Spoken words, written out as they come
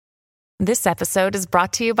This episode is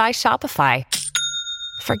brought to you by Shopify.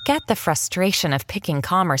 Forget the frustration of picking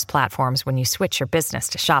commerce platforms when you switch your business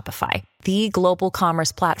to Shopify, the global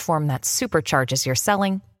commerce platform that supercharges your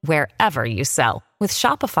selling wherever you sell. With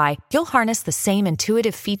Shopify, you'll harness the same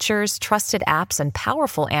intuitive features, trusted apps, and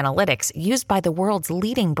powerful analytics used by the world's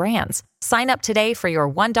leading brands. Sign up today for your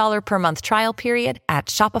 $1 per month trial period at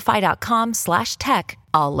shopify.com/tech,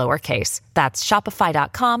 all lowercase. That's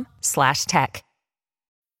shopify.com/tech.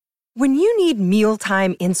 When you need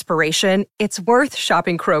mealtime inspiration, it's worth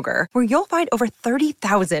shopping Kroger, where you'll find over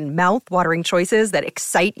 30,000 mouth-watering choices that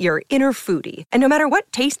excite your inner foodie. And no matter what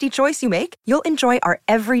tasty choice you make, you'll enjoy our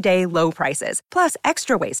everyday low prices, plus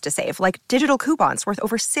extra ways to save, like digital coupons worth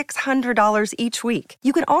over $600 each week.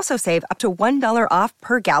 You can also save up to $1 off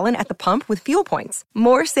per gallon at the pump with fuel points.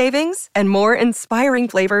 More savings and more inspiring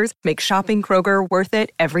flavors make shopping Kroger worth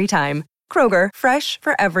it every time. Kroger, fresh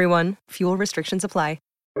for everyone. Fuel restrictions apply.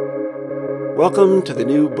 Welcome to the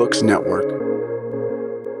New Books Network.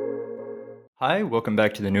 Hi, welcome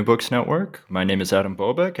back to the New Books Network. My name is Adam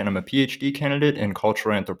Bobek, and I'm a PhD candidate in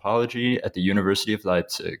cultural anthropology at the University of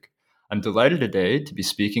Leipzig. I'm delighted today to be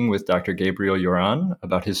speaking with Dr. Gabriel Yoran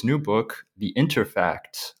about his new book, The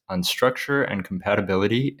Interfact, on Structure and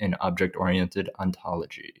Compatibility in Object-Oriented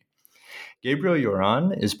Ontology. Gabriel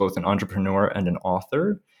Yoran is both an entrepreneur and an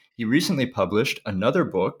author. He recently published another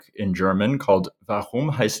book in German called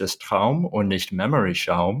Warum heißt es Traum und nicht Memory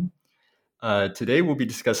Schaum? Today we'll be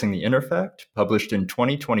discussing The Interfact, published in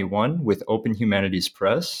 2021 with Open Humanities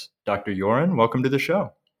Press. Dr. Yoran, welcome to the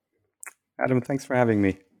show. Adam, thanks for having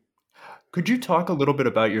me. Could you talk a little bit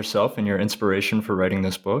about yourself and your inspiration for writing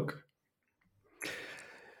this book?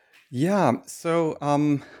 Yeah, so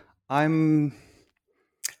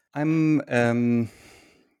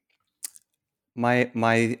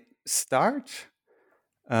my start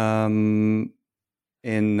in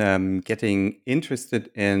getting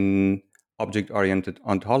interested in object-oriented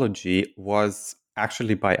ontology was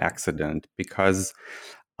actually by accident, because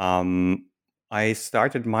I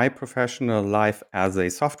started my professional life as a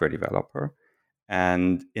software developer.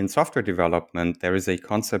 And in software development, there is a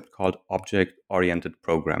concept called object-oriented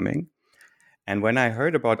programming. And when I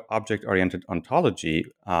heard about object-oriented ontology,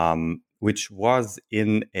 which was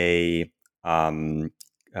in a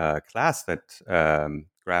class that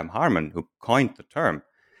Graham Harman, who coined the term,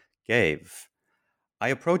 gave, I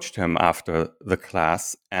approached him after the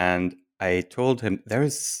class and I told him there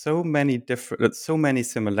is so many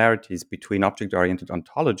similarities between object-oriented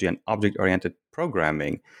ontology and object-oriented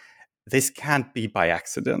programming. This can't be by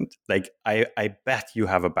accident. Like, I bet you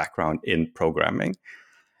have a background in programming.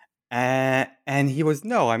 And he was,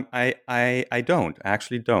 no, I don't. I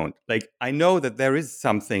actually don't. Like, I know that there is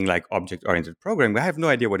something like object-oriented programming, but I have no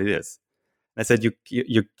idea what it is. And I said, you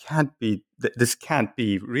can't be, this can't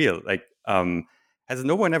be real. Like, has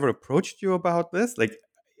no one ever approached you about this? Like,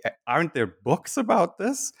 aren't there books about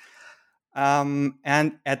this? And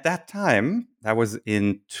at that time, that was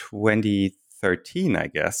in 2013, I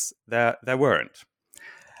guess, there weren't.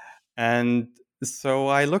 And so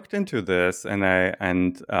I looked into this and I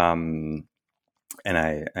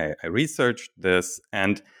researched this,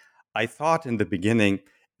 and I thought in the beginning,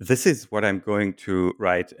 this is what I'm going to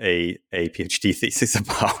write a PhD thesis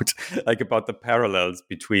about, like about the parallels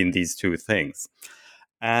between these two things.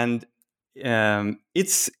 And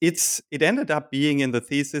it ended up being in the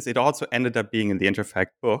thesis. It also ended up being in the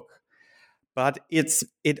Interfact book. But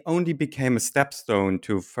it only became a stepstone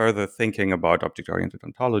to further thinking about object-oriented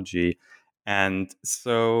ontology. And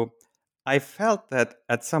so I felt that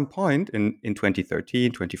at some point in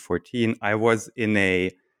 2013, 2014, I was in a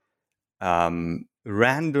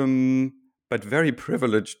random but very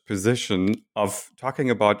privileged position of talking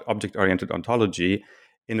about object-oriented ontology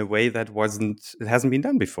in a way that it hasn't been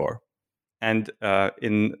done before. And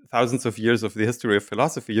in thousands of years of the history of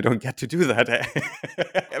philosophy, you don't get to do that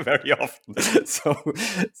very often. So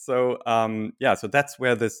that's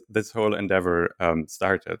where this whole endeavor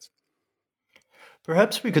started.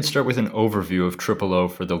 Perhaps we could start with an overview of O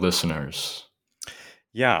for the listeners.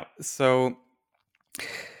 Yeah, so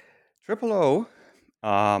O,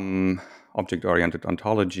 object-oriented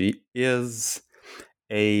ontology, is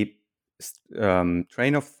a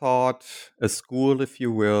train of thought, a school, if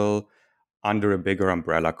you will, under a bigger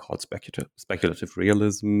umbrella called speculative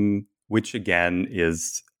realism, which again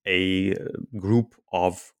is a group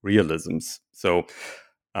of realisms. So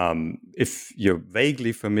if you're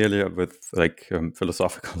vaguely familiar with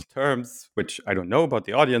philosophical terms, which I don't know about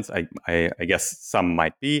the audience, I guess some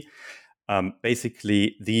might be,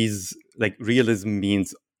 basically these, like, realism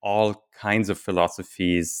means all kinds of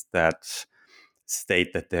philosophies that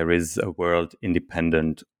state that there is a world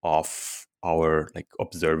independent of our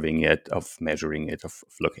observing it, of measuring it, of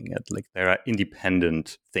looking at. There are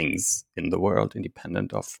independent things in the world,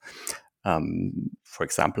 independent of, for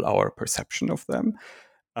example, our perception of them.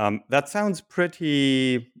 That sounds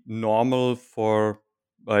pretty normal for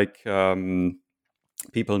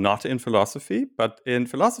people not in philosophy, but in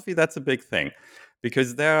philosophy that's a big thing,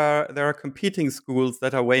 because there are competing schools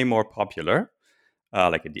that are way more popular,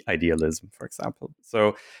 like idealism, for example.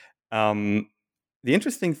 So the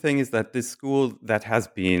interesting thing is that this school that has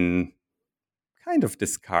been kind of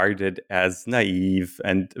discarded as naive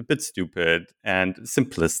and a bit stupid and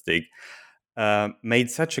simplistic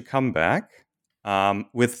made such a comeback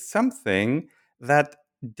with something that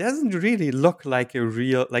doesn't really look like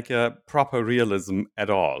a proper realism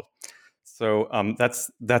at all. So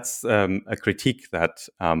that's a critique that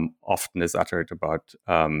often is uttered about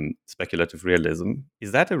speculative realism.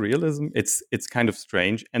 Is that a realism? It's kind of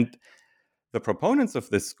strange. And the proponents of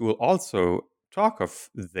this school also talk of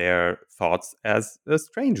their thoughts as a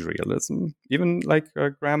strange realism. Even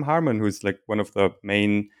Graham Harman, who's one of the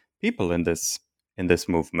main people in this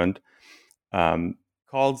movement,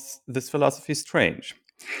 calls this philosophy strange.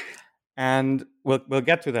 And we'll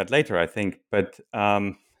get to that later, I think. But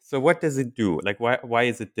so what does it do? Why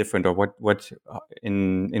is it different, or what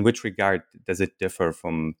in which regard does it differ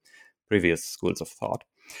from previous schools of thought?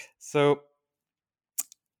 So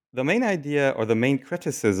the main idea, or the main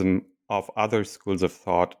criticism of other schools of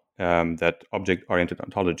thought that object-oriented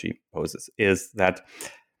ontology poses, is that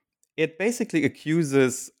it basically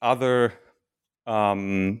accuses other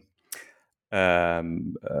trains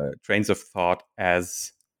of thought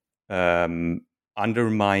as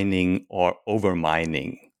undermining or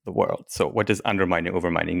overmining the world. So what does undermining,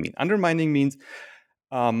 overmining mean? Undermining means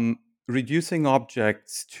reducing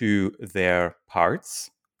objects to their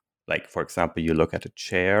parts. Like, for example, you look at a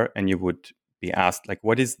chair and you would be asked,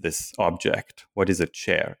 what is this object? What is a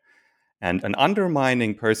chair? And an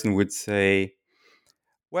undermining person would say,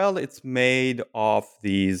 well, it's made of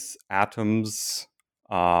these atoms,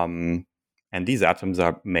 and these atoms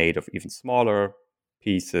are made of even smaller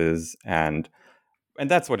pieces, and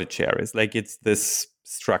that's what a chair is. It's this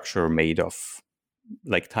structure made of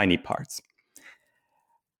tiny parts.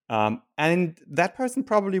 And that person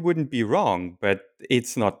probably wouldn't be wrong, but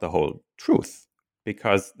it's not the whole truth,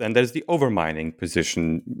 because then there's the overmining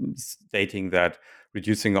position, stating that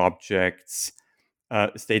reducing objects,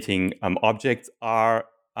 objects are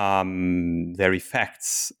their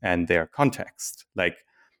effects and their context.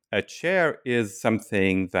 A chair is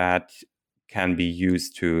something that can be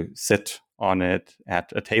used to sit on it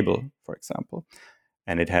at a table, for example,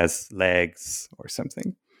 and it has legs or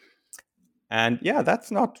something. And yeah,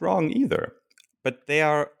 that's not wrong either. But they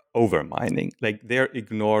are overmining. They're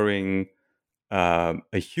ignoring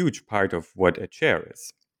a huge part of what a chair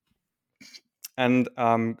is. And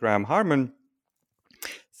Graham Harman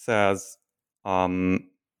says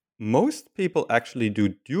most people actually do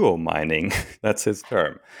duomining. That's his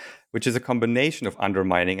term, which is a combination of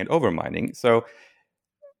undermining and overmining. So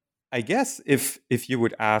I guess if you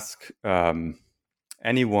would ask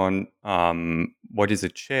anyone what is a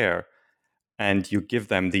chair, and you give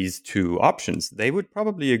them these two options, they would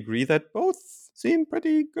probably agree that both seem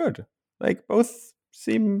pretty good. Both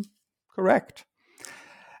seem correct.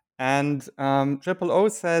 And Triple O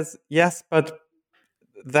says, yes, but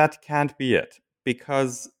that can't be it,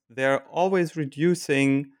 because they're always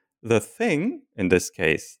reducing the thing, in this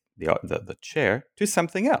case, the chair, to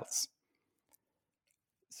something else.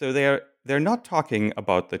 So they're not talking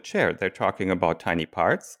about the chair. They're talking about tiny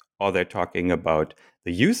parts, or they're talking about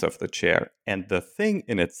the use of the chair, and the thing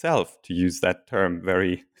in itself, to use that term,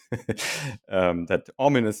 very that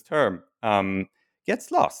ominous term, gets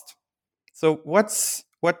lost. So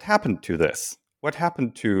what happened to this? What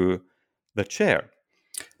happened to the chair?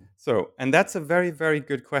 So, and that's a very, very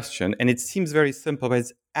good question, and it seems very simple, but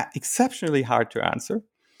it's exceptionally hard to answer.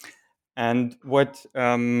 And what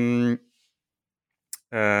Harman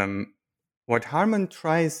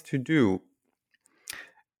tries to do,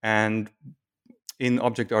 and in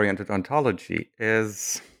object-oriented ontology,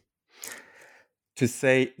 is to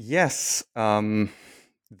say, yes,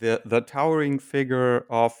 the towering figure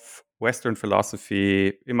of Western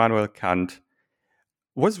philosophy, Immanuel Kant,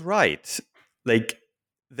 was right.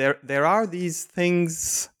 There are these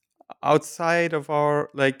things outside of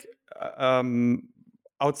our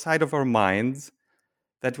outside of our minds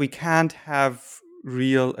that we can't have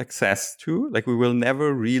real access to. We will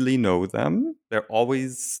never really know them. There's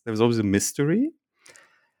always a mystery.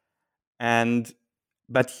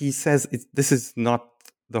 But he says this is not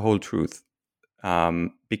the whole truth,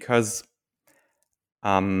 because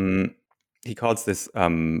He calls this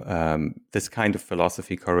this kind of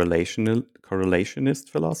philosophy correlationist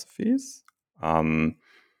philosophies,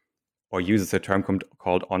 or uses a term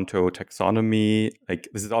called ontotaxonomy. Like,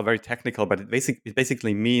 this is all very technical, but it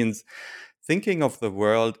basically means thinking of the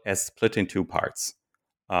world as split in two parts,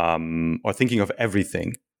 or thinking of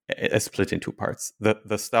everything as split in two parts: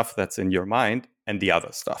 the stuff that's in your mind and the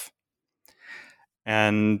other stuff,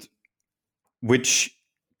 and which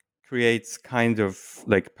creates kind of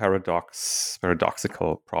like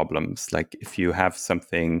paradoxical problems. Like, if you have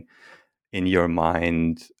something in your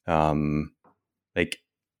mind, like,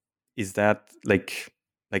 is that like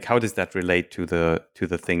how does that relate to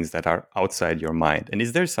the things that are outside your mind? And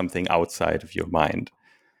is there something outside of your mind?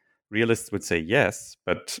 Realists would say yes,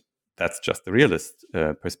 but that's just the realist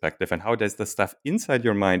perspective. And how does the stuff inside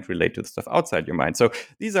your mind relate to the stuff outside your mind? So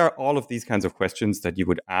these are all of these kinds of questions that you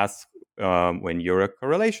would ask when you're a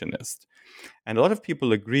correlationist. And a lot of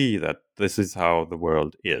people agree that this is how the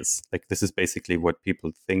world is. Like, this is basically what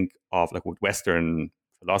people think of, like what Western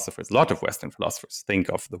philosophers, a lot of Western philosophers think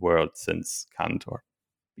of the world since Kant or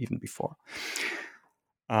even before.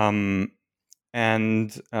 Harman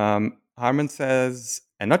says,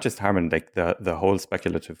 and not just Harman, like the whole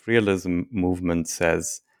speculative realism movement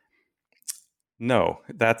says, no,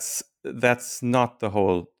 that's not the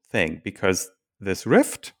whole thing, because this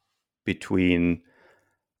rift between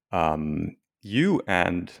you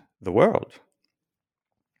and the world,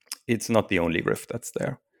 it's not the only rift that's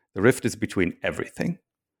there. The rift is between everything.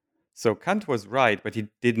 So Kant was right, but he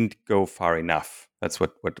didn't go far enough. That's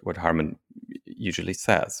what Harman usually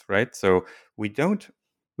says, right? So we can't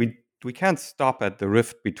stop at the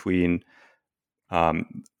rift between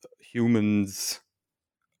humans,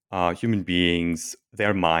 human beings,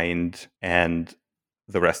 their mind, and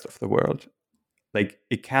the rest of the world. Like,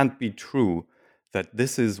 it can't be true that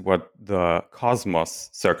this is what the cosmos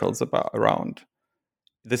circles around.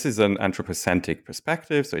 This is an anthropocentric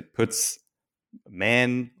perspective, so it puts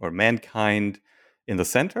man or mankind in the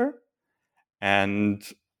center, and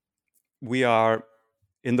we are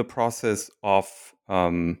in the process of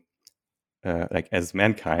like, as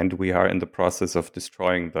mankind, we are in the process of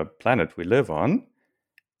destroying the planet we live on.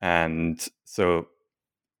 And so,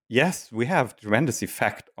 yes, we have tremendous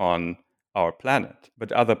effect on our planet,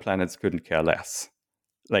 but other planets couldn't care less.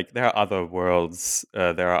 Like, there are other worlds,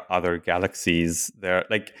 there are other galaxies. There,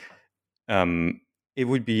 like, it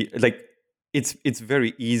would be like, it's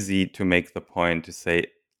very easy to make the point to say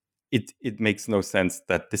it makes no sense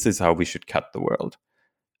that this is how we should cut the world,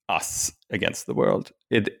 us against the world.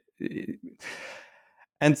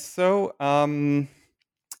 And so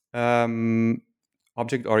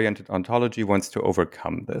object-oriented ontology wants to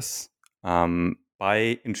overcome this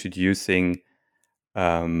by introducing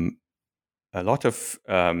a lot of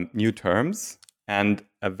new terms and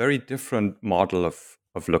a very different model of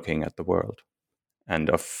looking at the world, and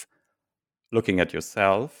of looking at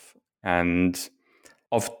yourself, and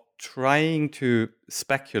of trying to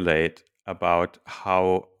speculate about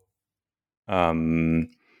how a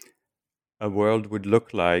world would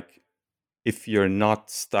look like if you're not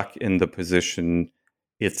stuck in the position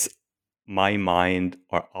it's my mind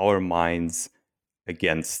or our minds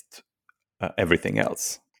against everything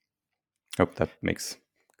else. Hope that makes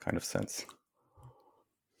kind of sense.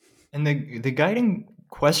 And the guiding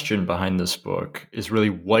question behind this book is really,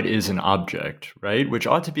 what is an object, right? Which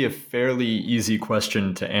ought to be a fairly easy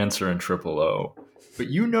question to answer in O. But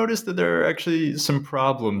you noticed that there are actually some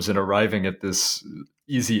problems in arriving at this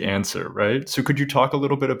easy answer, right? So could you talk a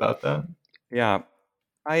little bit about that? Yeah,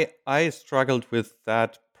 I struggled with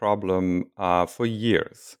that problem for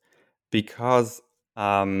years, because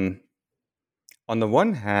on the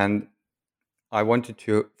one hand, I wanted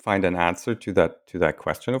to find an answer to that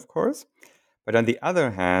question, of course, but on the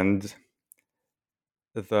other hand,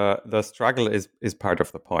 the struggle is part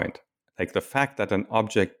of the point. Like, the fact that an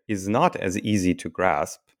object is not as easy to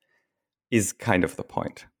grasp is kind of the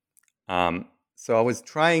point. So I was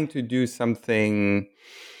trying to do something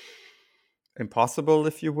impossible,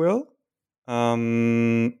 if you will,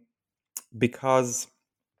 because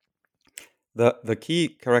the key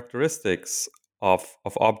characteristics of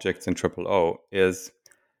objects in O is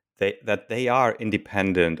that they are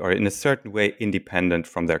independent, or in a certain way independent,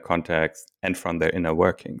 from their context and from their inner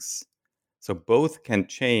workings. So both can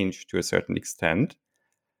change to a certain extent,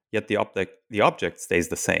 yet the object stays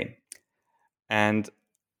the same. And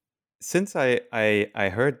since I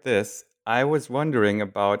heard this, I was wondering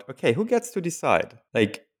about, okay, who gets to decide?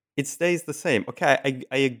 Like, it stays the same. Okay,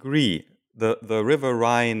 I agree. The River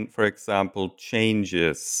Rhine, for example,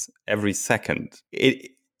 changes every second.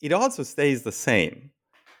 It also stays the same.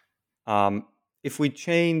 if we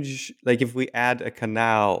change, like if we add a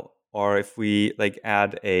canal, or if we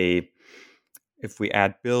add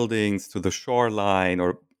buildings to the shoreline,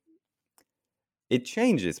 or it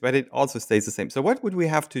changes, but it also stays the same. So what would we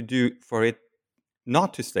have to do for it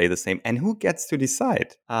not to stay the same? And who gets to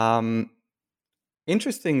decide?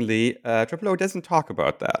 Interestingly, O doesn't talk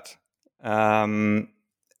about that.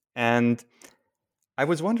 And I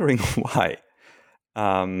was wondering why.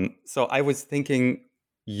 So I was thinking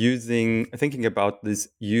about this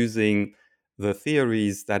using the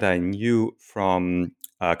theories that I knew from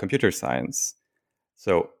computer science.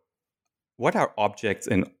 So what are objects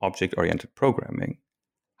in object-oriented programming?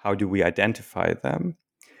 How do we identify them?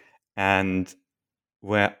 And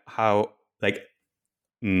how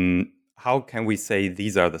can we say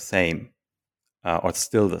these are the same or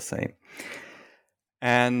still the same?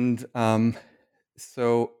 And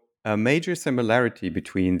so a major similarity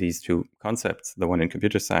between these two concepts, the one in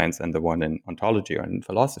computer science and the one in ontology or in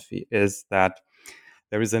philosophy, is that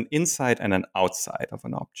there is an inside and an outside of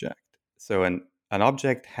an object. So an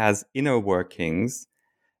object has inner workings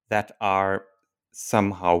that are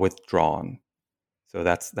somehow withdrawn. So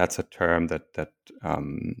that's a term that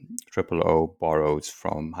O borrows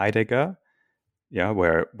from Heidegger,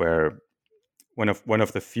 where one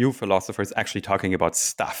of the few philosophers actually talking about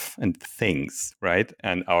stuff and things, right?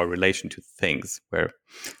 And our relation to things, where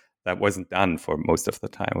that wasn't done for most of the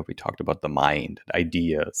time, where we talked about the mind,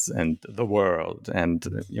 ideas, and the world, and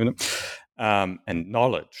and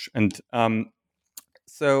knowledge. And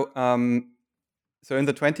so in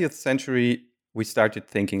the 20th century, we started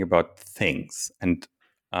thinking about things, and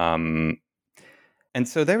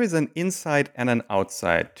so there is an inside and an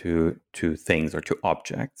outside to things or to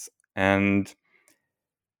objects, and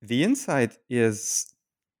the inside is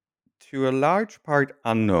to a large part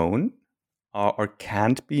unknown, or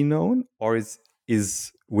can't be known, or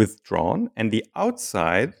is withdrawn. And the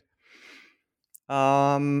outside,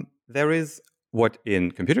 there is what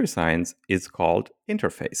in computer science is called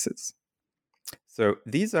interfaces. So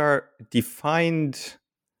these are defined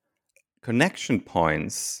connection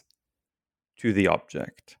points to the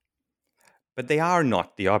object, but they are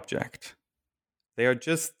not the object. They are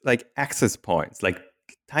just like access points, like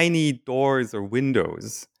tiny doors or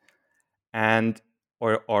windows, and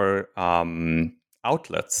or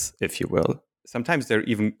outlets, if you will. Sometimes they're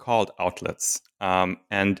even called outlets,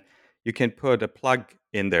 and you can put a plug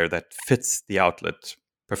in there that fits the outlet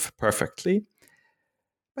perfectly.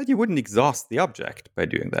 But you wouldn't exhaust the object by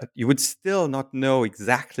doing that. You would still not know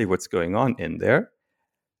exactly what's going on in there,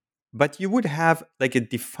 but you would have like a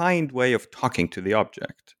defined way of talking to the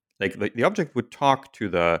object. Like the object would talk to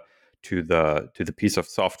the piece of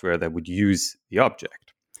software that would use the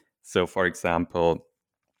object. So, for example,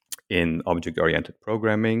 in object-oriented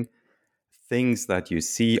programming, things that you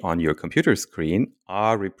see on your computer screen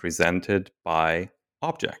are represented by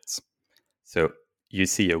objects. So you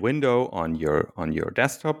see a window on your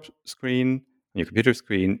desktop screen, on your computer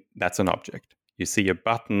screen, that's an object. You see a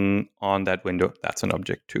button on that window, that's an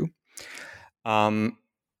object too. In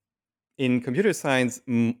computer science,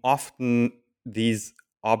 often these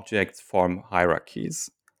objects form hierarchies.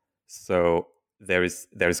 So there is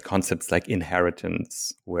concepts like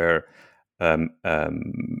inheritance, where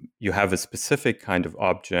you have a specific kind of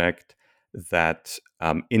object that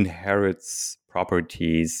inherits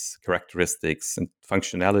properties, characteristics, and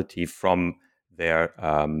functionality from their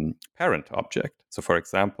parent object. So, for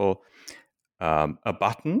example, a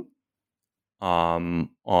button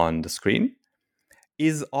on the screen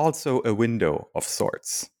is also a window of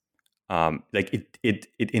sorts. Like it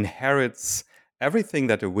inherits everything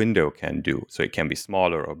that a window can do. So it can be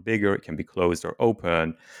smaller or bigger, it can be closed or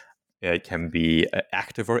open, it can be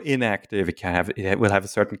active or inactive, it will have a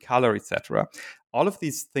certain color, etc. All of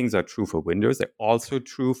these things are true for windows. They're also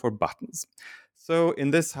true for buttons. So in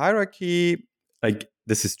this hierarchy, like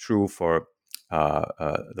this is true for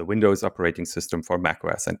the Windows operating system, for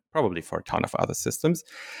macOS, and probably for a ton of other systems.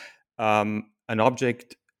 An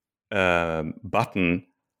object button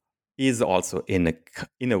is also in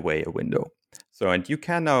a way a window. So, and you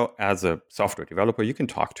can now, as a software developer, you can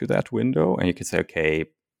talk to that window and you can say, okay,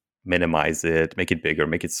 minimize it, make it bigger,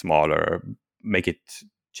 make it smaller,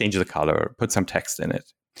 change the color, put some text in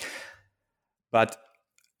it. But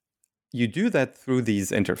you do that through these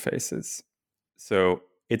interfaces. So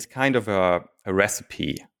it's kind of a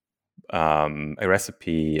recipe,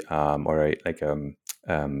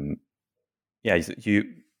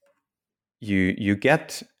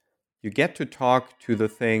 you get to talk to the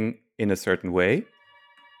thing in a certain way.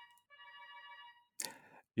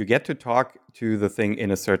 You get to talk to the thing in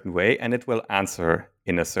a certain way, and it will answer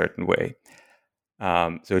in a certain way.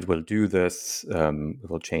 So it will do this, it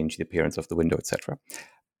will change the appearance of the window, etc.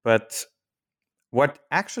 But what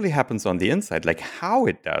actually happens on the inside, like how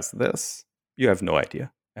it does this, you have no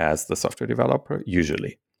idea as the software developer,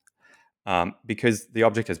 usually. Because the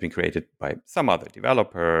object has been created by some other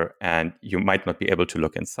developer and you might not be able to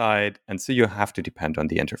look inside. And so you have to depend on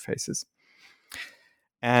the interfaces.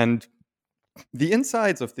 And the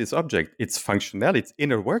insides of this object, its functionality, its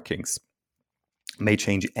inner workings, may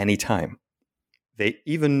change anytime. They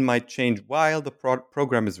even might change while the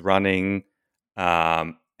program is running.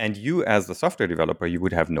 And you, as the software developer, you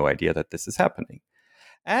would have no idea that this is happening.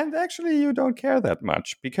 And actually, you don't care that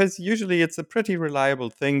much because usually it's a pretty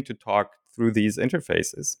reliable thing to talk through these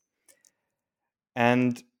interfaces.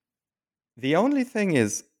 And the only thing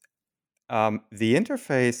is, the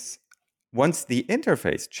interface, once the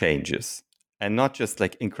interface changes, and not just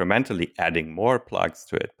like incrementally adding more plugs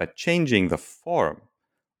to it, but changing the form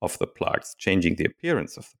of the plugs, changing the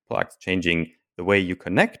appearance of the plugs, changing the way you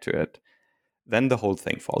connect to it, then the whole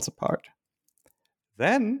thing falls apart.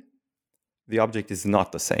 Then the object is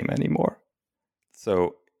not the same anymore.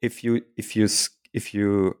 So if you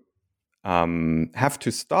have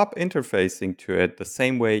to stop interfacing to it the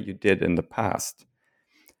same way you did in the past,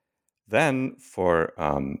 then for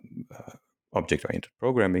object-oriented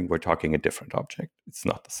programming, we're talking a different object. It's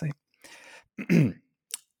not the same.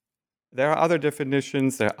 There are other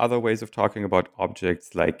definitions. There are other ways of talking about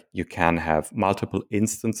objects, like you can have multiple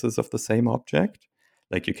instances of the same object.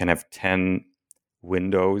 Like you can have 10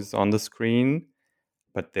 windows on the screen,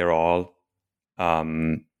 but they're all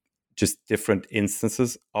just different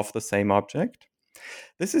instances of the same object.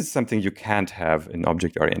 This is something you can't have in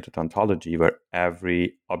object-oriented ontology, where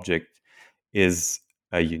every object is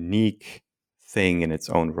a unique thing in its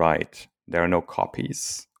own right. There are no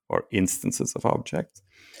copies or instances of objects.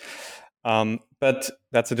 But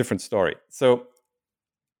that's a different story. So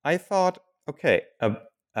I thought, okay,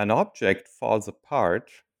 an object falls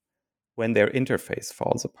apart when their interface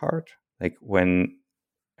falls apart, like when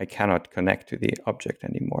I cannot connect to the object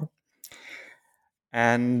anymore.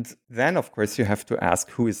 And then, of course, you have to ask,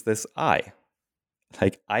 who is this I?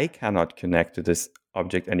 Like, I cannot connect to this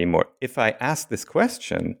object anymore. If I ask this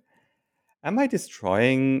question, am I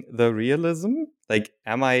destroying the realism? Like,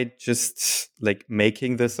 am I just like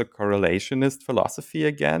making this a correlationist philosophy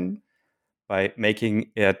again by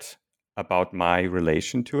making it about my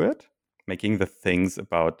relation to it, making the things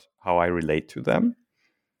about how I relate to them?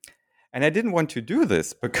 And I didn't want to do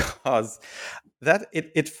this because that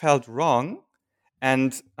it felt wrong.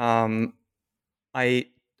 And I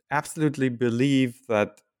absolutely believe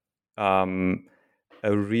that a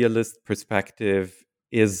realist perspective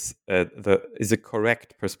is a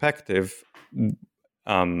correct perspective,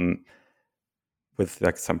 with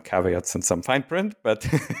like some caveats and some fine print. But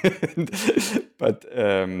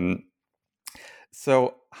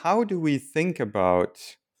so how do we think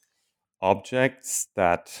about objects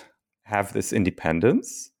that have this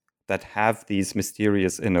independence, that have these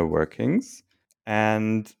mysterious inner workings,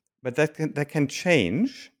 but that can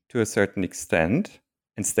change to a certain extent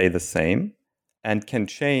and stay the same, and can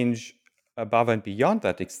change above and beyond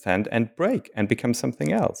that extent and break and become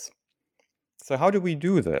something else? So how do we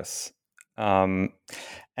do this? And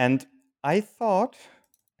I thought,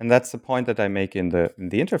 and that's the point that I make in the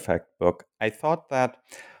Interfact book, I thought that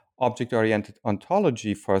object-oriented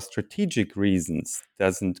ontology, for strategic reasons,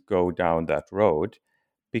 doesn't go down that road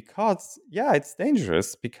because, yeah, it's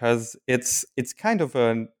dangerous because it's kind of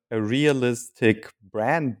a realistic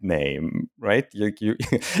brand name, right? You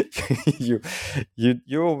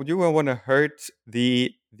want to hurt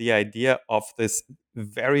the idea of this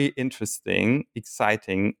very interesting,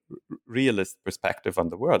 exciting, realist perspective on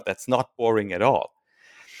the world that's not boring at all.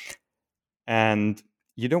 And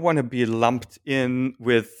you don't want to be lumped in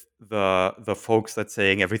with the folks that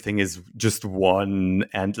saying everything is just one,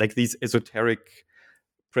 and like these esoteric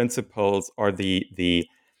principles, or these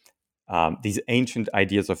ancient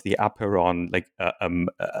ideas of the aperon, like an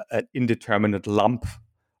indeterminate lump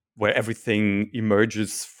where everything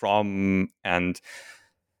emerges from. And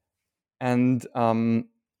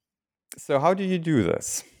so how do you do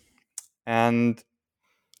this? And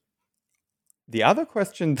the other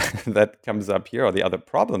question that comes up here, or the other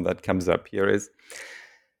problem that comes up here, is,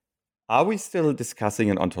 are we still discussing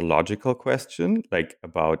an ontological question, like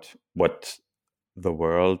about what the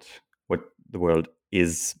world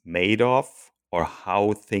is made of, or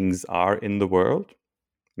how things are in the world?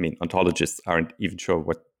 I mean, ontologists aren't even sure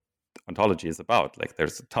what ontology is about. Like,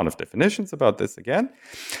 there's a ton of definitions about this again.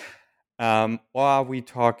 Or are we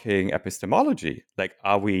talking epistemology? Like,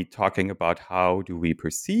 are we talking about how do we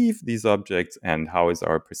perceive these objects and how is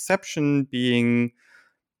our perception being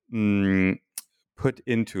put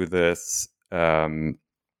into this? And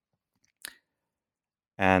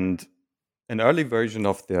an early version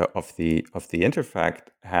of the Interfact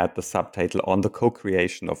had the subtitle on the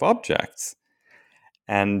co-creation of objects,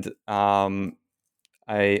 and I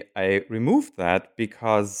removed that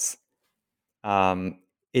because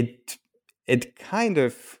it kind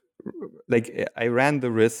of, like, I ran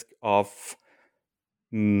the risk of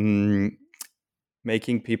making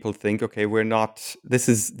people think, okay, we're not. This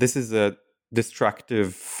is a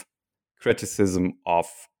destructive criticism of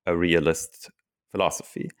a realist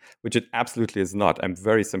philosophy, which it absolutely is not. I'm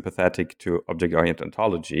very sympathetic to object-oriented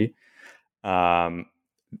ontology. The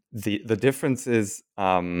difference is,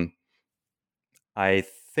 I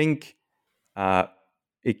think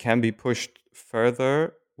it can be pushed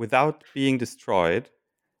further without being destroyed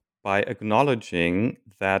by acknowledging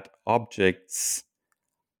that objects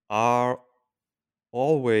are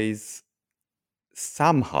always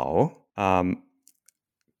somehow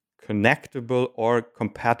connectable or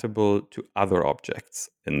compatible to other objects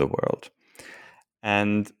in the world.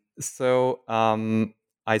 And so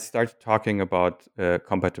I started talking about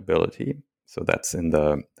compatibility. So that's in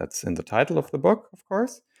the title of the book, of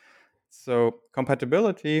course. So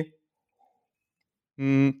compatibility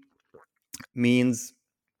means,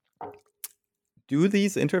 do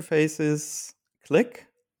these interfaces click?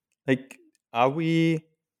 Like, are we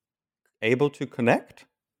able to connect?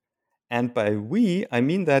 And by we, I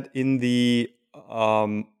mean that in the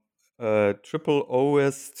triple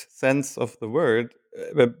Oist sense of the word,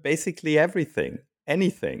 basically everything,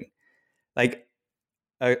 anything. Like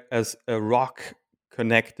as a rock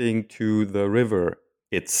connecting to the river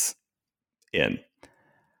it's in,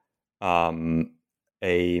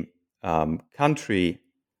 a country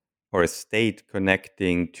or a state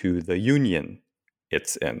connecting to the union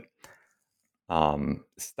it's in.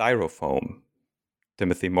 Styrofoam,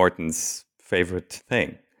 Timothy Morton's favorite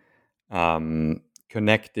thing,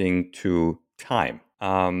 connecting to time,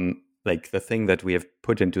 like the thing that we have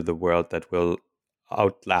put into the world that will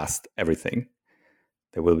outlast everything.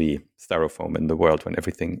 There will be styrofoam in the world when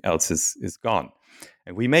everything else is gone,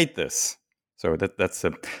 and we made this. So that's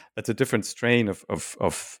a different strain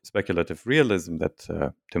of speculative realism that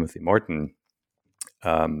Timothy Morton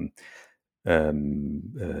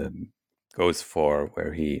goes for,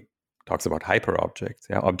 where he talks about hyperobjects,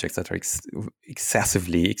 objects that are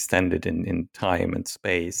excessively extended in time and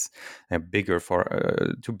space, and bigger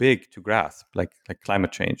too big to grasp, like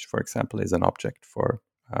climate change, for example, is an object for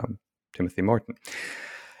Timothy Morton.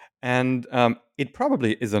 And it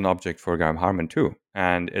probably is an object for Graham Harman too.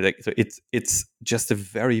 And so it's just a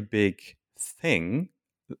very big thing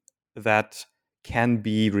that can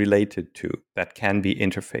be related to, that can be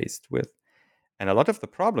interfaced with. And a lot of the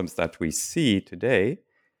problems that we see today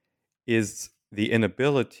is the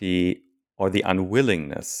inability or the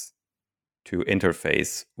unwillingness to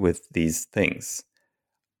interface with these things,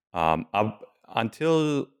 up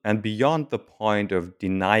until and beyond the point of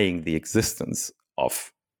denying the existence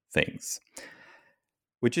of things.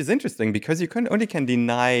 Which is interesting, because you only can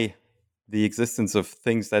deny the existence of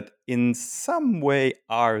things that in some way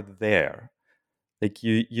are there. Like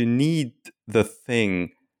you need the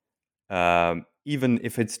thing, even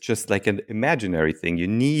if it's just like an imaginary thing. You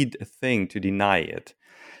need a thing to deny it,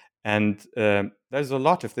 and there's a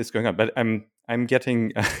lot of this going on. But I'm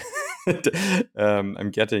getting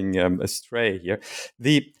I'm getting astray here.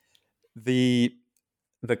 The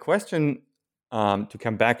question, to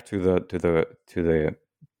come back to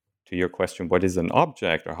your question, what is an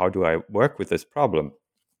object, or how do I work with this problem,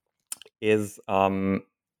 is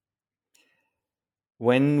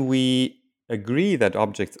when we agree that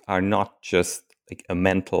objects are not just like a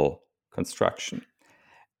mental construction,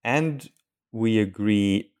 and we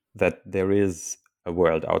agree that there is a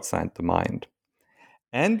world outside the mind,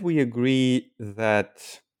 and we agree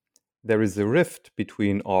that there is a rift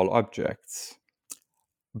between all objects,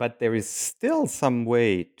 but there is still some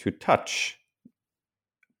way to touch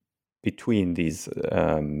between these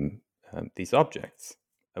objects,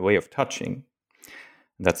 a way of touching.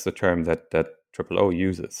 That's the term that Triple O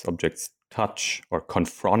uses. Objects touch or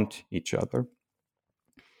confront each other.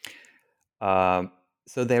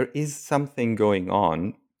 So there is something going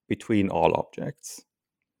on between all objects,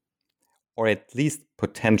 or at least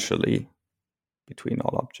potentially between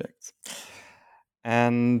all objects.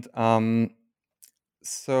 And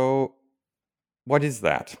so what is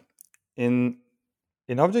that? In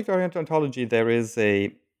object-oriented ontology, there is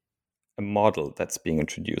a model that's being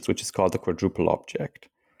introduced, which is called the quadruple object.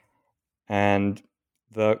 And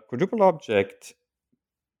the quadruple object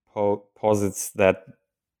posits that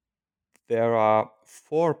there are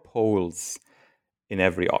 4 poles in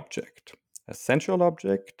every object: a sensual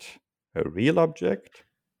object, a real object,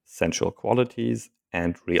 sensual qualities,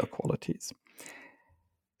 and real qualities.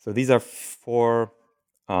 So these are 4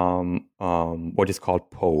 what is called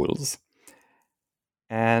poles.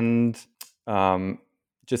 And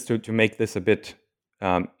just to make this a bit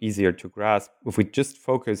easier to grasp, if we just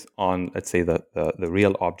focus on, let's say, the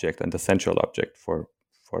real object and the sensual object for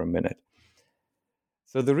a minute.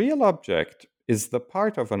 So the real object is the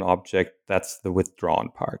part of an object that's the withdrawn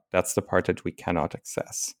part. That's the part that we cannot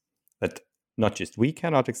access. That not just we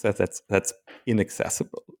cannot access, that's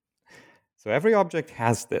inaccessible. So every object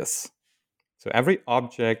has this. So every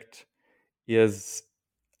object is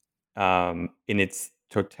in its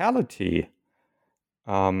totality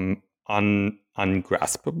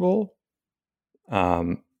ungraspable.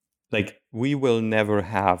 Like we will never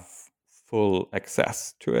have full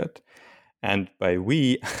access to it. And by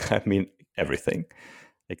we, I mean everything.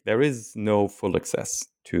 Like there is no full access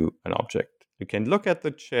to an object. You can look at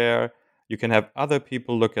the chair. You can have other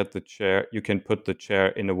people look at the chair. You can put the chair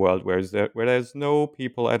in a world where there's no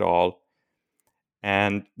people at all.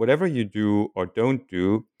 And whatever you do or don't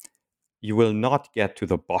do, you will not get to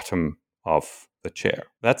the bottom of the chair.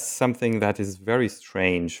 That's something that is very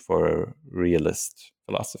strange for a realist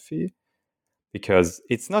philosophy, because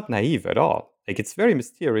it's not naive at all. Like it's very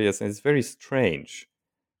mysterious and it's very strange.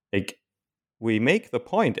 Like we make the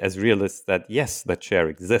point as realists that yes, the chair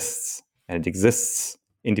exists and it exists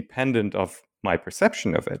independent of my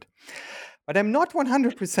perception of it. But I'm not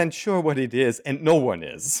 100% sure what it is, and no one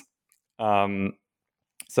is.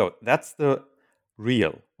 So that's the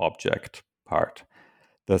real object part.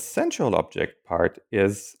 The sensual object part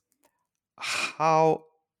is how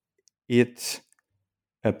it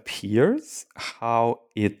appears, how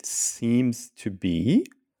it seems to be,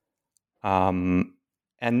 and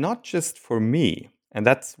not just for me. And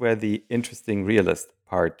that's where the interesting realist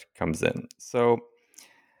part comes in. So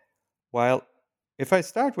while if I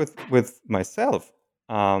start with myself,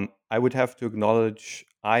 I would have to acknowledge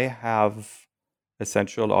I have a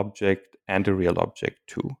sensual object and a real object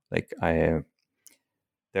too. Like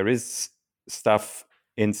there is stuff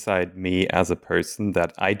inside me as a person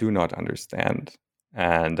that I do not understand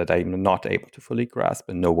and that I'm not able to fully grasp,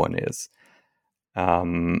 and no one is.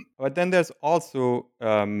 But then there's also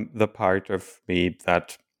the part of me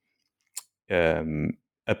that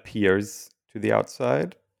appears to the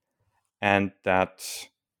outside and that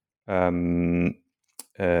can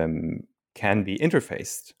be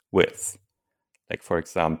interfaced with. Like, for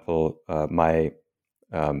example, my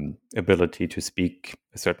ability to speak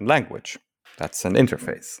a certain language. That's an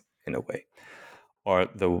interface in a way. Or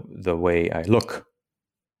the way I look,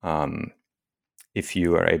 if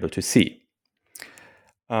you are able to see.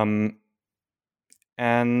 And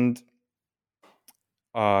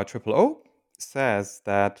Triple O says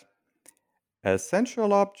that a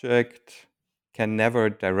sensual object can never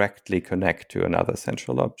directly connect to another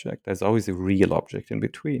sensual object. There's always a real object in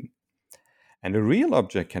between. And a real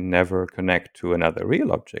object can never connect to another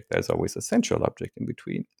real object. There's always a sensual object in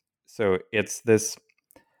between. So it's this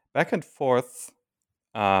back and forth.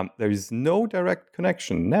 There is no direct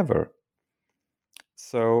connection, never.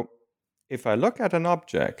 So if I look at an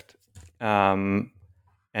object and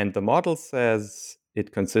the model says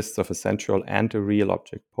it consists of a sensual and a real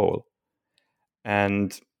object pole,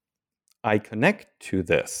 and I connect to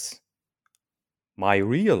this, my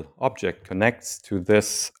real object connects to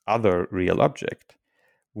this other real object,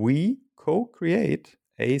 we co-create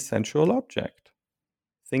a sensual object.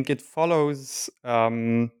 I think it follows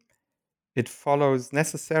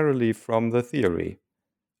necessarily from the theory.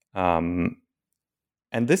 And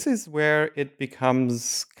this is where it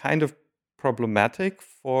becomes kind of problematic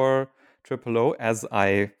for Triple O as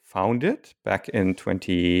I found it back in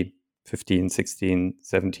 2015, 16,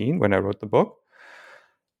 17, when I wrote the book,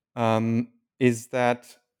 is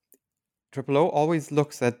that Triple O always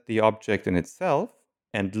looks at the object in itself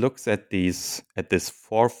and looks at this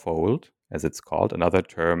fourfold, as it's called, another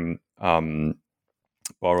term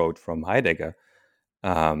borrowed from Heidegger,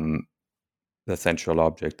 the sensual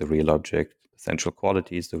object, the real object, the sensual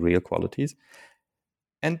qualities, the real qualities.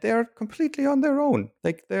 And they're completely on their own.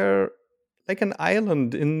 Like they're like an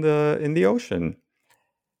island in the ocean.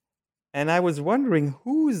 And I was wondering,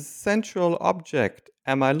 whose sensual object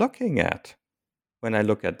am I looking at when I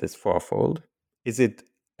look at this fourfold? Is it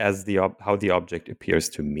as how the object appears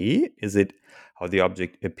to me? Is it how the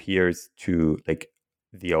object appears to like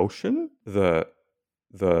the ocean, the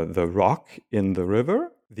rock in the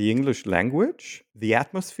river? the English language, the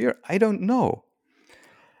atmosphere? I don't know.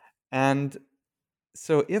 And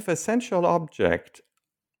so if a sensual object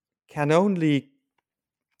can only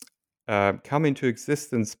come into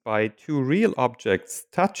existence by two real objects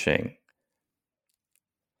touching,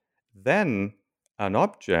 then an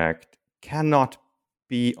object cannot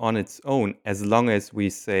be on its own as long as we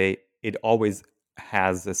say it always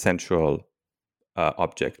has a sensual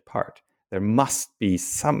object part. There must be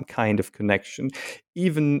some kind of connection,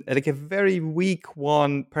 even like a very weak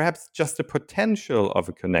one, perhaps just a potential of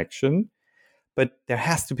a connection, but there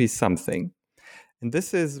has to be something. And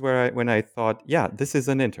this is where when I thought, yeah, this is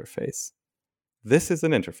an interface. This is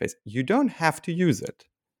an interface. You don't have to use it.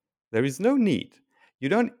 There is no need. You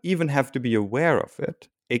don't even have to be aware of it.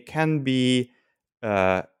 It can be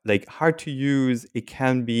like hard to use. It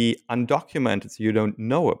can be undocumented, so you don't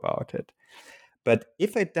know about it. But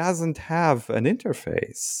if it doesn't have an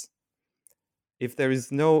interface, if there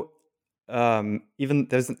is no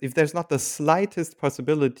if there's not the slightest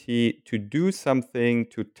possibility to do something,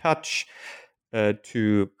 to touch,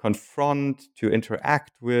 to confront, to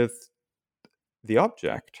interact with the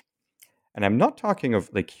object, and I'm not talking of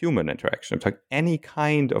like human interaction, I'm talking any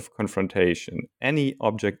kind of confrontation, any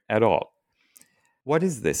object at all. What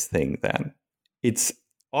is this thing then? It's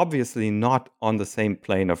obviously not on the same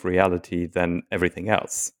plane of reality than everything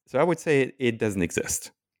else. So I would say it doesn't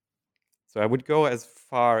exist. So I would go as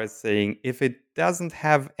far as saying if it doesn't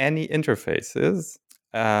have any interfaces,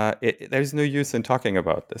 there's no use in talking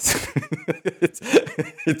about this.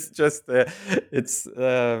 it's just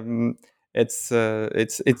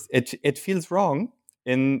it feels wrong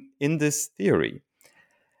in this theory,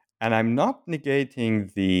 and I'm not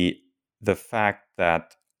negating the fact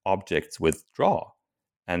that objects withdraw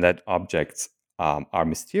and that objects are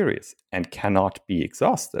mysterious and cannot be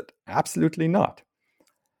exhausted. Absolutely not.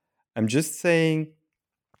 I'm just saying,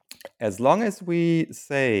 as long as we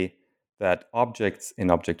say that objects in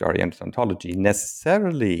object-oriented ontology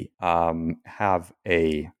necessarily have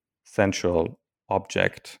a central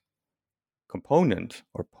object component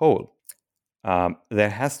or pole, there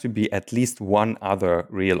has to be at least one other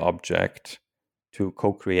real object to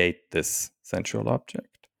co-create this central object.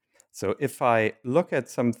 So if I look at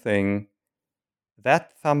something,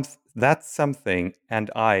 that something and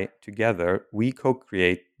I together, we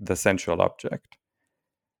co-create the central object.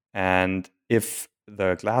 And if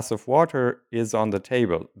the glass of water is on the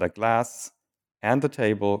table, the glass and the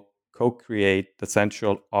table co-create the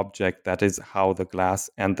central object. That is how the glass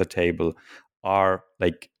and the table are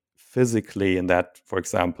like physically in that, for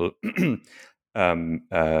example,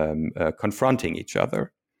 confronting each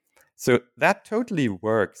other. So that totally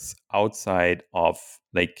works outside of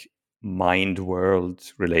like mind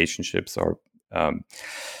world relationships or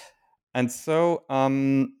and so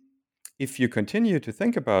if you continue to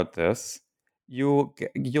think about this, you'll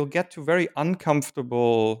get to very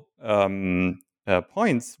uncomfortable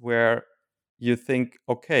points where you think,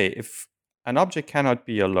 okay, if an object cannot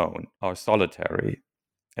be alone or solitary,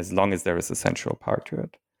 as long as there is a central part to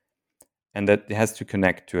it, and that it has to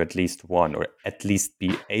connect to at least one, or at least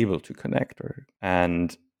be able to connect,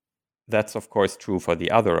 and that's of course true for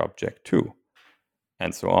the other object too,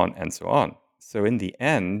 and so on and so on. So in the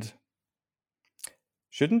end,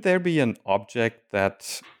 shouldn't there be an object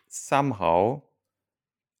that somehow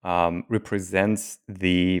represents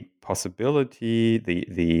the possibility,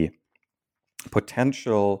 the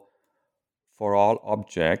potential for all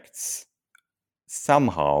objects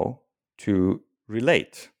somehow to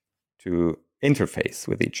relate, to interface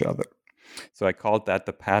with each other? So I called that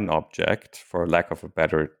the pan object, for lack of a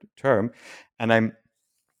better term. And I'm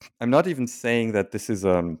not even saying that this is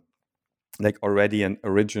like already an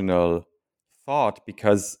original thought,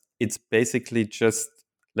 because it's basically just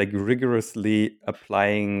like rigorously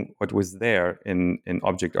applying what was there in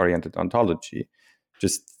object-oriented ontology.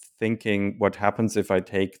 Just thinking, what happens if I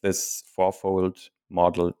take this fourfold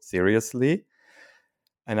model seriously?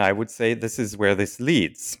 And I would say this is where this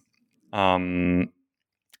leads.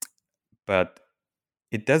 But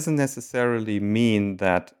it doesn't necessarily mean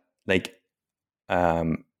that like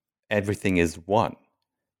everything is one,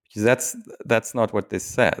 because that's not what this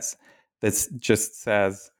says. This just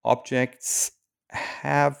says objects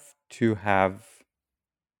have to have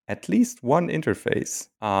at least one interface.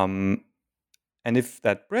 And if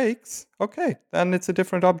that breaks, okay, then it's a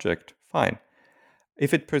different object. Fine.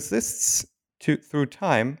 If it persists through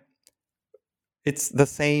time, it's the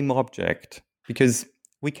same object, because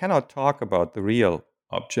we cannot talk about the real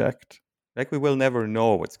object. Like, we will never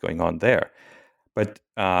know what's going on there. But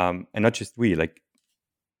and not just we, like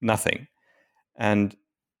nothing. And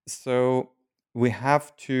so we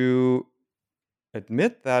have to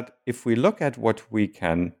admit that if we look at what we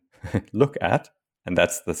can look at, and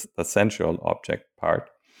that's the sensual object part,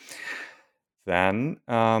 then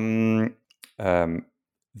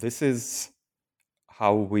this is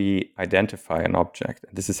how we identify an object.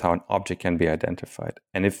 This is how an object can be identified.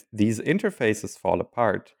 And if these interfaces fall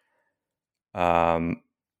apart,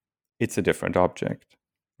 it's a different object,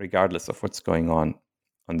 regardless of what's going on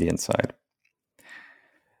the inside.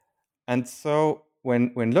 And so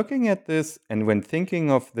when looking at this and when thinking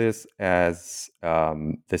of this as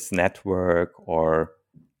this network or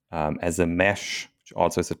as a mesh, which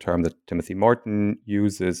also is a term that Timothy Morton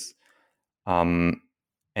uses,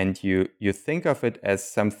 and you think of it as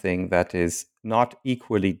something that is not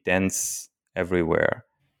equally dense everywhere,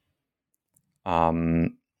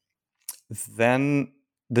 then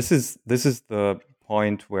this is the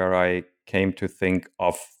point where I came to think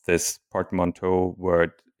of this portmanteau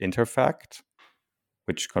word interfact,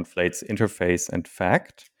 which conflates interface and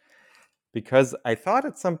fact, because I thought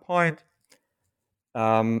at some point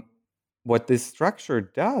what this structure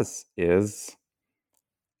does is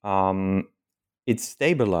it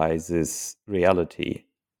stabilizes reality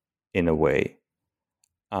in a way.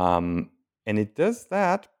 And it does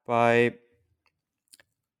that by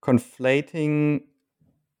conflating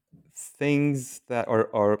things that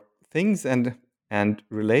or things and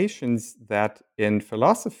relations that in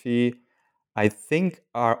philosophy I think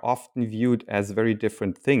are often viewed as very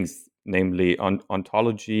different things, namely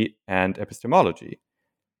ontology and epistemology.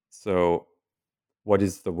 So what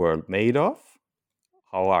is the world made of?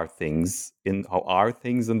 How are things in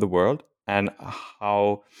the world, and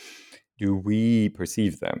how do we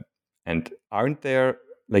perceive them? And aren't there,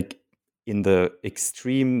 like in the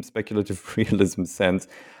extreme speculative realism sense,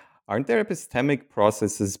 aren't there epistemic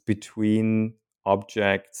processes between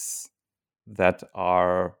objects that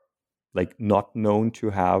are like not known to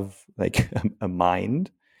have like a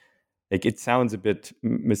mind? Like it sounds a bit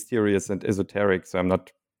mysterious and esoteric, so I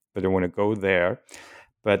don't want to go there.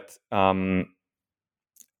 But I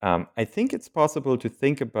think it's possible to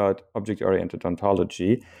think about object-oriented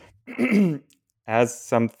ontology as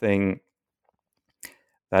something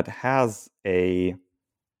that has a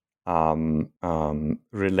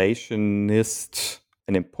relationist,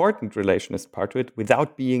 an important relationist part to it,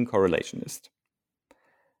 without being correlationist.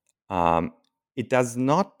 It does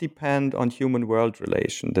not depend on human world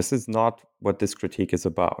relation. This is not what this critique is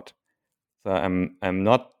about. So I'm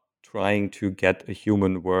not trying to get a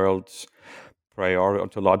human world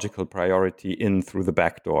ontological priority in through the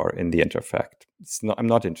back door in the Interfact. I'm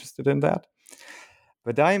not interested in that.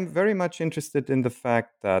 But I'm very much interested in the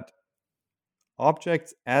fact that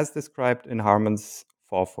objects, as described in Harman's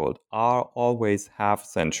fourfold, are always half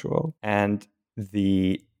sensual, and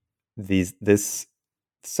this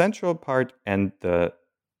sensual part and the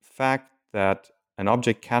fact that an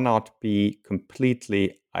object cannot be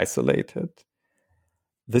completely isolated.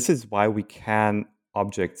 This is why we can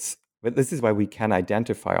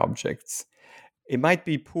identify objects. It might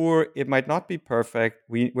be poor, it might not be perfect.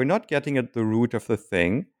 We're not getting at the root of the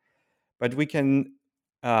thing, but we can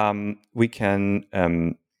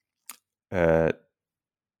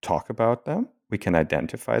talk about them, we can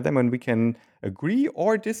identify them, and we can agree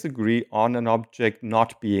or disagree on an object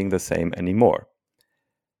not being the same anymore.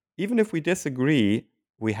 Even if we disagree,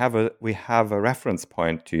 we have a reference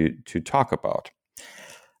point to talk about.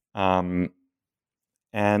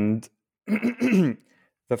 And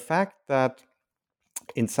the fact that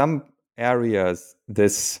in some areas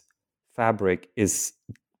this fabric is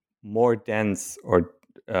more dense or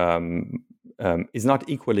is not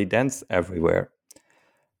equally dense everywhere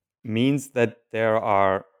means that there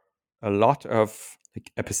are a lot of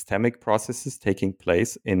epistemic processes taking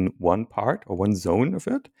place in one part or one zone of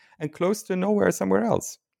it and close to nowhere somewhere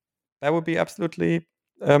else. That would be absolutely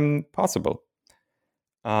possible.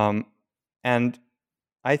 And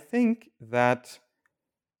I think that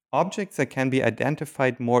objects that can be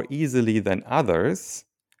identified more easily than others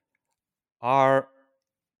are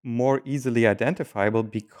more easily identifiable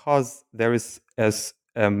because there is a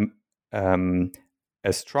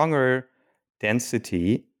stronger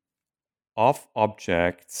density of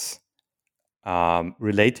objects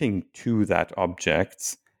relating to that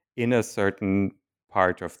objects in a certain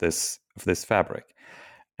part of this fabric.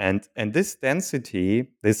 And this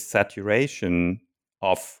density, this saturation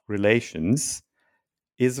of relations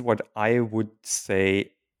is what I would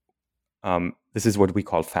say, this is what we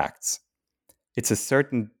call facts. It's a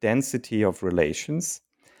certain density of relations.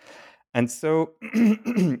 And so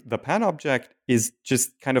the pan object is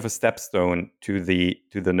just kind of a stepstone to the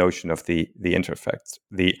notion of the interfacts.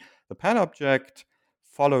 The pan object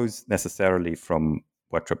follows necessarily from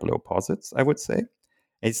what O posits, I would say.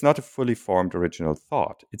 It's not a fully formed original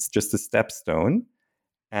thought. It's just a stepstone.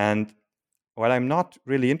 And while I'm not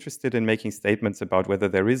really interested in making statements about whether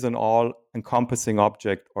there is an all-encompassing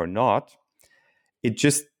object or not, it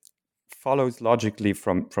just follows logically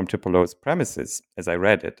from O's premises as I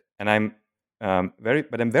read it. And I'm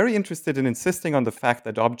very interested in insisting on the fact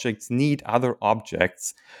that objects need other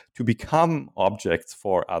objects to become objects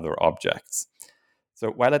for other objects.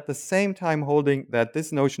 So while at the same time holding that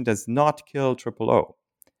this notion does not kill O,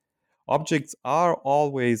 objects are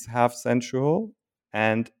always half-sensual,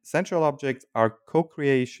 and sensual objects are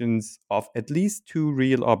co-creations of at least two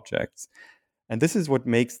real objects. And this is what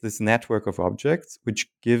makes this network of objects, which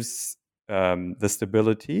gives the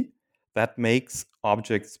stability that makes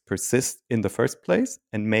objects persist in the first place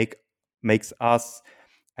and makes us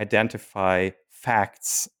identify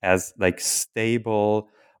facts as like stable,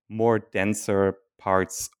 more denser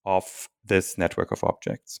parts of this network of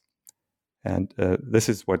objects. And this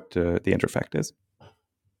is what the Interfact is.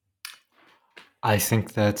 I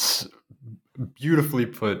think that's beautifully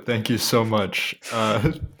put. Thank you so much.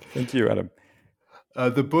 Thank you, Adam.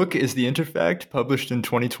 The book is The Interfact, published in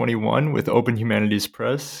 2021 with Open Humanities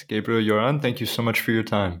Press. Gabriel Yoran, thank you so much for your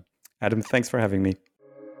time. Adam, thanks for having me.